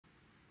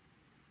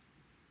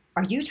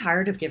Are you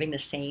tired of giving the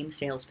same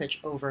sales pitch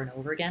over and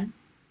over again?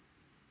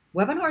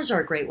 Webinars are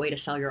a great way to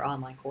sell your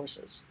online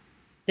courses.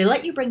 They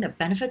let you bring the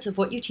benefits of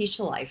what you teach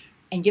to life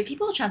and give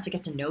people a chance to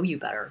get to know you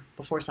better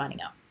before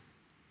signing up.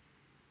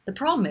 The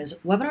problem is,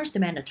 webinars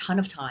demand a ton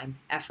of time,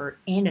 effort,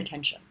 and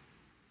attention.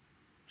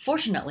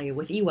 Fortunately,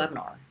 with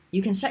eWebinar,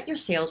 you can set your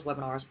sales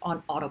webinars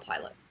on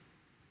autopilot.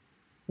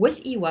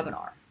 With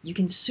eWebinar, you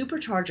can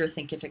supercharge your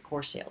Thinkific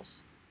Course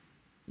Sales.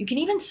 You can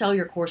even sell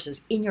your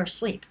courses in your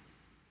sleep.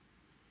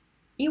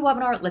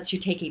 eWebinar lets you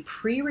take a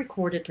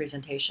pre-recorded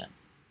presentation,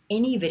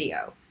 any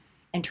video,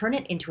 and turn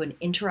it into an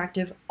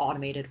interactive,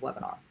 automated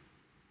webinar.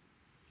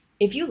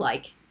 If you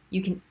like,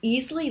 you can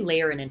easily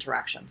layer in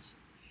interactions,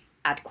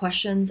 add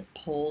questions,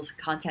 polls,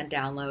 content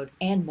download,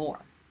 and more.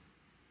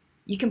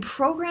 You can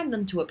program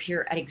them to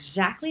appear at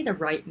exactly the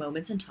right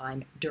moments in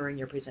time during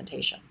your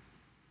presentation.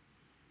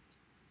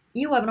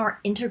 eWebinar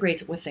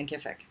integrates with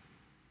Thinkific.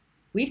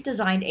 We've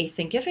designed a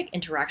Thinkific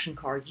interaction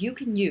card you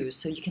can use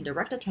so you can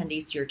direct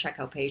attendees to your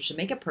checkout page to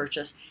make a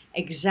purchase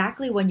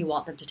exactly when you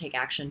want them to take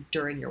action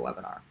during your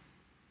webinar.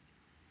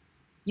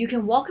 You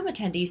can welcome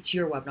attendees to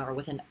your webinar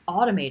with an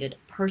automated,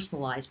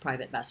 personalized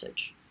private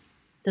message.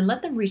 Then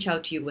let them reach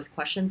out to you with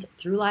questions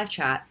through live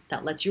chat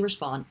that lets you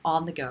respond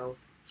on the go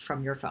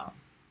from your phone.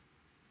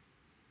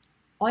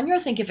 On your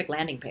Thinkific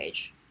landing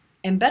page,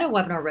 embed a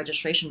webinar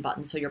registration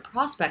button so your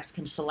prospects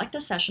can select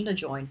a session to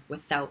join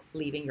without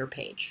leaving your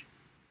page.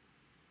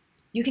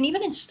 You can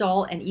even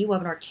install an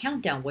eWebinar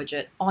countdown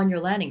widget on your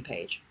landing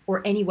page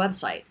or any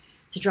website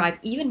to drive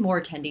even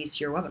more attendees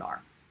to your webinar.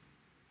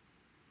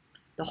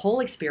 The whole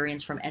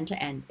experience from end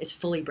to end is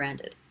fully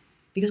branded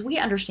because we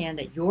understand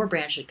that your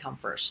brand should come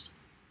first.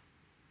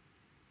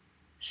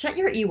 Set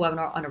your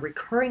eWebinar on a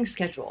recurring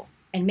schedule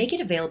and make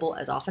it available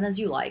as often as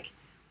you like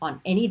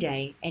on any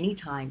day,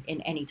 anytime,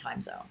 in any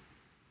time zone.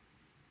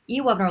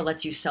 eWebinar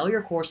lets you sell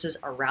your courses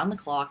around the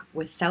clock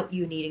without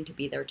you needing to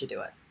be there to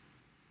do it.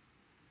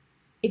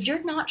 If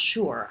you're not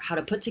sure how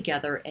to put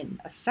together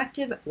an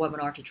effective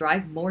webinar to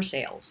drive more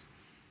sales,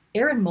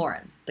 Aaron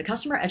Morin, the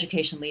customer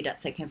education lead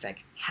at Thinkific,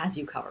 has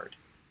you covered.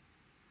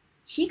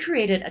 He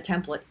created a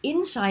template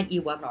inside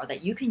eWebinar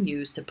that you can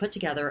use to put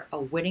together a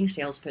winning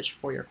sales pitch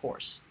for your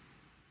course.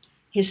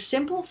 His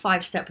simple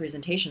 5-step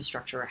presentation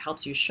structure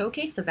helps you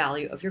showcase the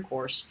value of your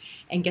course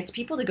and gets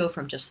people to go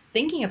from just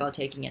thinking about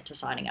taking it to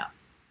signing up.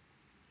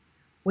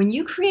 When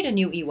you create a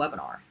new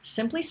eWebinar,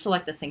 simply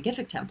select the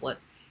Thinkific template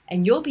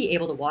and you'll be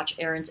able to watch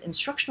Aaron's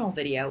instructional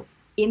video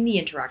in the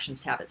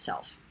Interactions tab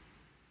itself.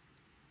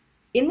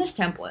 In this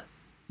template,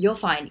 you'll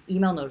find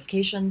email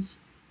notifications,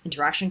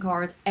 interaction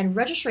cards, and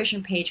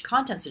registration page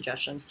content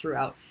suggestions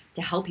throughout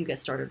to help you get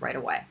started right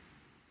away.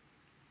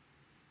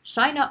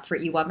 Sign up for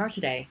eWebinar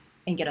today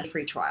and get a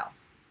free trial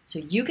so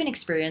you can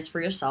experience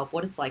for yourself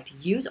what it's like to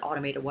use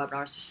automated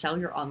webinars to sell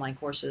your online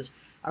courses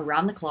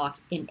around the clock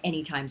in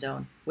any time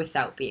zone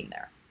without being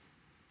there.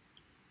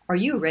 Are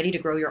you ready to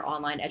grow your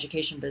online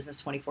education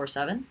business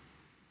 24/7?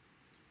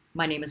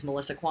 My name is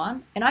Melissa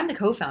Kwan, and I'm the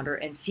co-founder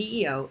and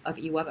CEO of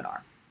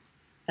eWebinar.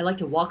 I'd like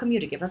to welcome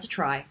you to give us a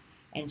try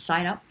and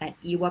sign up at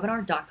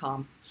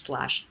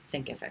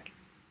ewebinar.com/Thinkific.